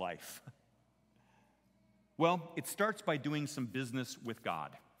generous life? Well, it starts by doing some business with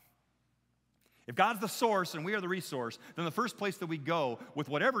God. If God's the source and we are the resource, then the first place that we go with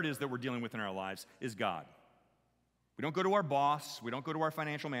whatever it is that we're dealing with in our lives is God. We don't go to our boss. We don't go to our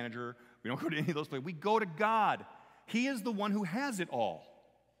financial manager. We don't go to any of those places. We go to God. He is the one who has it all.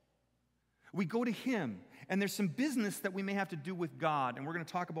 We go to him, and there's some business that we may have to do with God, and we're going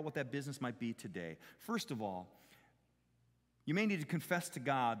to talk about what that business might be today. First of all, you may need to confess to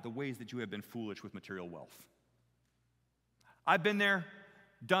God the ways that you have been foolish with material wealth. I've been there,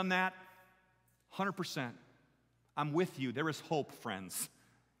 done that, 100%. I'm with you. There is hope, friends.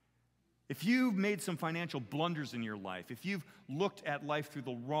 If you've made some financial blunders in your life, if you've looked at life through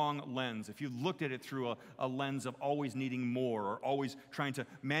the wrong lens, if you've looked at it through a lens of always needing more or always trying to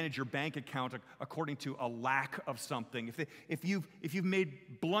manage your bank account according to a lack of something, if you've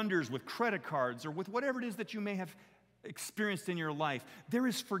made blunders with credit cards or with whatever it is that you may have experienced in your life, there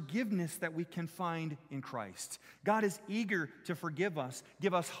is forgiveness that we can find in Christ. God is eager to forgive us,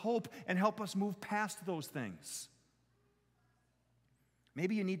 give us hope, and help us move past those things.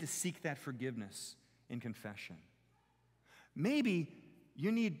 Maybe you need to seek that forgiveness in confession. Maybe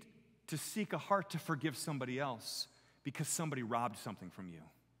you need to seek a heart to forgive somebody else because somebody robbed something from you.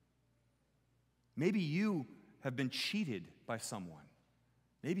 Maybe you have been cheated by someone.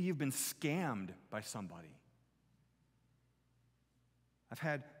 Maybe you've been scammed by somebody. I've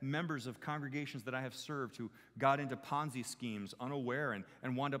had members of congregations that I have served who got into Ponzi schemes unaware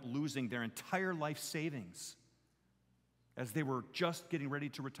and wound up losing their entire life savings as they were just getting ready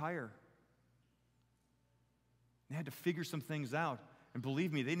to retire. They had to figure some things out, and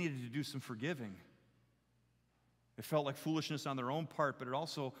believe me, they needed to do some forgiving. It felt like foolishness on their own part, but it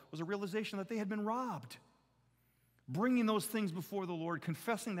also was a realization that they had been robbed. Bringing those things before the Lord,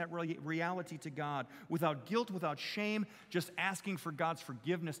 confessing that reality to God without guilt, without shame, just asking for God's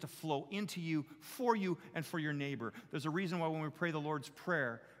forgiveness to flow into you, and for your neighbor. There's a reason why when we pray the Lord's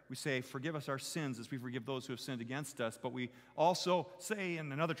Prayer, we say, forgive us our sins as we forgive those who have sinned against us. But we also say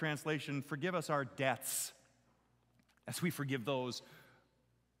in another translation, forgive us our debts as we forgive those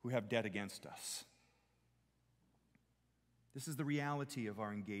who have debt against us. This is the reality of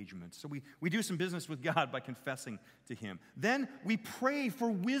our engagement. So we do some business with God by confessing to Him. Then we pray for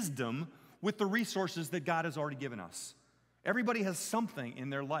wisdom with the resources that God has already given us. Everybody has something in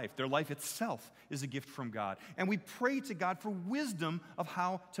their life. Their life itself is a gift from God. And we pray to God for wisdom of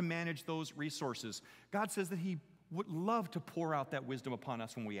how to manage those resources. God says that He would love to pour out that wisdom upon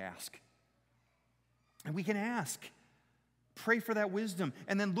us when we ask. And we can ask. Pray for that wisdom,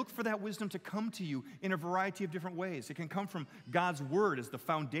 and then look for that wisdom to come to you in a variety of different ways. It can come from God's Word as the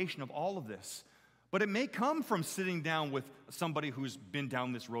foundation of all of this. But it may come from sitting down with somebody who's been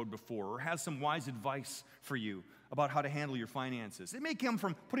down this road before or has some wise advice for you about how to handle your finances. It may come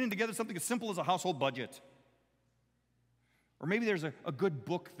from putting together something as simple as a household budget. Or maybe there's a good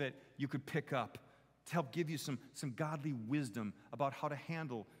book that you could pick up to help give you some godly wisdom about how to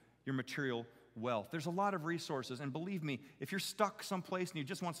handle your material wealth. There's a lot of resources, and believe me, if you're stuck someplace and you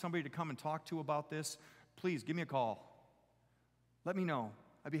just want somebody to come and talk to about this, please give me a call. Let me know.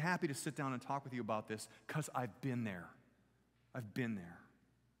 I'd be happy to sit down and talk with you about this because I've been there. I've been there.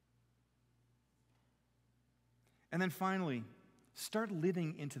 And then finally, start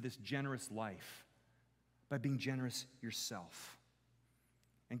living into this generous life by being generous yourself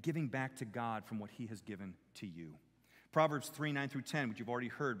and giving back to God from what He has given to you. Proverbs 3:9-10, which you've already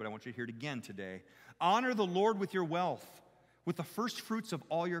heard, but I want you to hear it again today. Honor the Lord with your wealth, with the first fruits of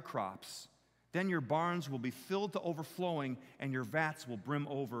all your crops. Then your barns will be filled to overflowing, and your vats will brim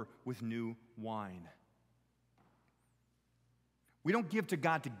over with new wine. We don't give to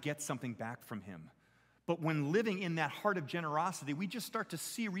God to get something back from Him. But when living in that heart of generosity, we just start to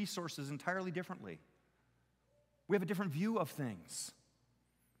see resources entirely differently. We have a different view of things.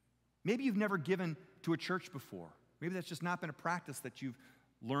 Maybe you've never given to a church before. Maybe that's just not been a practice that you've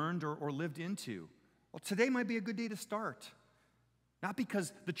learned or lived into. Well, today might be a good day to start. Not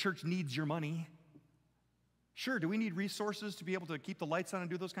because the church needs your money. Sure, do we need resources to be able to keep the lights on and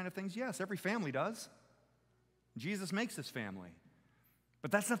do those kind of things? Yes, every family does. Jesus makes this family. But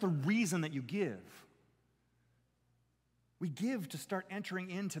that's not the reason that you give. We give to start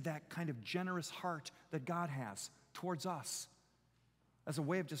entering into that kind of generous heart that God has towards us as a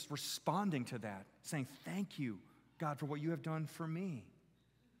way of just responding to that, saying, thank you, God, for what you have done for me.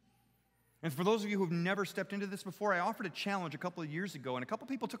 And for those of you who have never stepped into this before, I offered a challenge a couple of years ago, and a couple of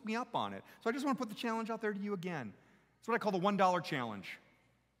people took me up on it. So I just want to put the challenge out there to you again. It's what I call the $1 challenge.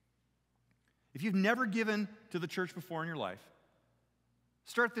 If you've never given to the church before in your life,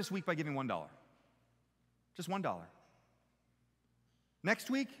 start this week by giving $1. Just $1.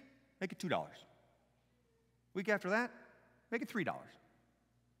 Next week, make it $2. Week after that, make it $3.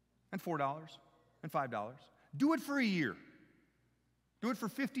 And $4. And $5. Do it for a year. Do it for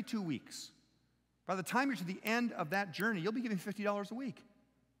 52 weeks. By the time you're to the end of that journey, you'll be giving $50 a week.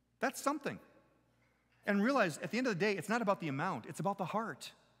 That's something. And realize, at the end of the day, it's not about the amount. It's about the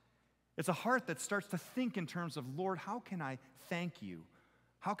heart. It's a heart that starts to think in terms of, Lord, how can I thank you?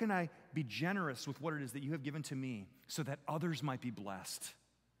 How can I be generous with what it is that you have given to me so that others might be blessed? So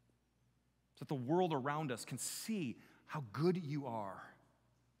that the world around us can see how good you are.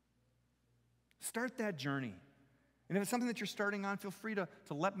 Start that journey. And if it's something that you're starting on, feel free to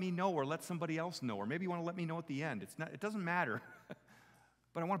let me know or let somebody else know. Or maybe you want to let me know at the end. It doesn't matter.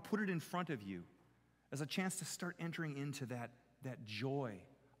 But I want to put it in front of you as a chance to start entering into that joy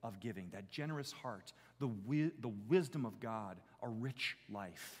of giving, that generous heart, the wisdom of God, a rich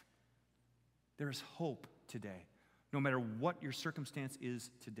life. There is hope today. No matter what your circumstance is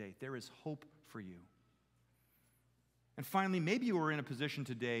today, there is hope for you. And finally, maybe you are in a position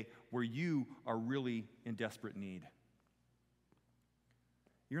today where you are really in desperate need.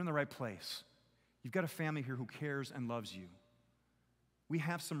 You're in the right place. You've got a family here who cares and loves you. we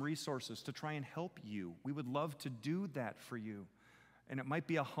have some resources to try and help you. We would love to do that for you. And it might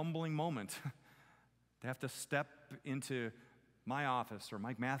be a humbling moment to have to step into my office or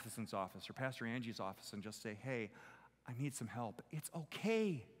Mike Matheson's office or Pastor Angie's office and just say, hey, I need some help. It's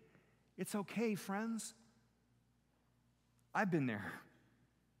okay. It's okay, friends. I've been there.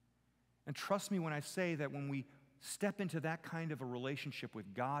 And trust me when I say that when we step into that kind of a relationship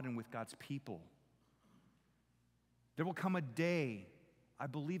with God and with God's people, there will come a day, I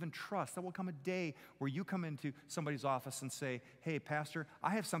believe and trust, there will come a day where you come into somebody's office and say, hey, Pastor,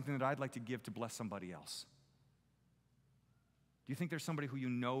 I have something that I'd like to give to bless somebody else. Do you think there's somebody who you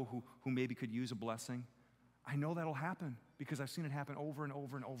know who maybe could use a blessing? I know that'll happen because I've seen it happen over and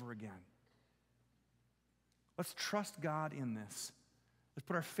over and over again. Let's trust God in this. Let's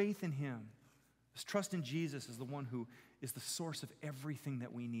put our faith in Him. Let's trust in Jesus as the one who is the source of everything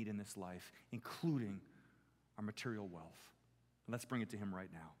that we need in this life, including our material wealth. And let's bring it to Him right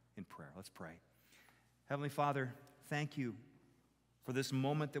now in prayer. Let's pray. Heavenly Father, thank you for this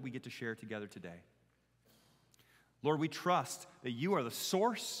moment that we get to share together today. Lord, we trust that you are the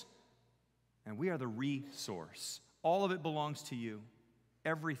source and we are the resource. All of it belongs to you.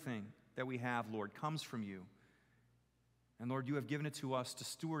 Everything that we have, Lord, comes from you. And Lord, you have given it to us to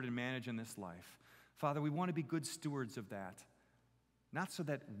steward and manage in this life. Father, we want to be good stewards of that, not so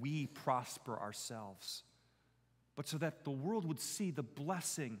that we prosper ourselves, but so that the world would see the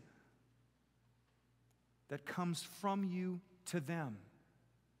blessing that comes from you to them.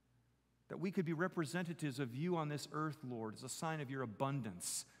 That we could be representatives of you on this earth, Lord, as a sign of your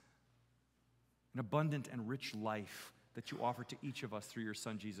abundance, an abundant and rich life that you offer to each of us through your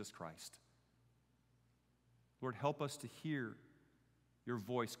Son, Jesus Christ. Lord, help us to hear your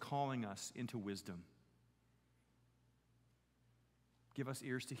voice calling us into wisdom. Give us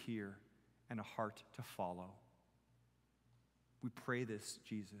ears to hear and a heart to follow. We pray this,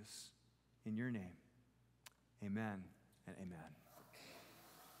 Jesus, in your name. Amen and amen.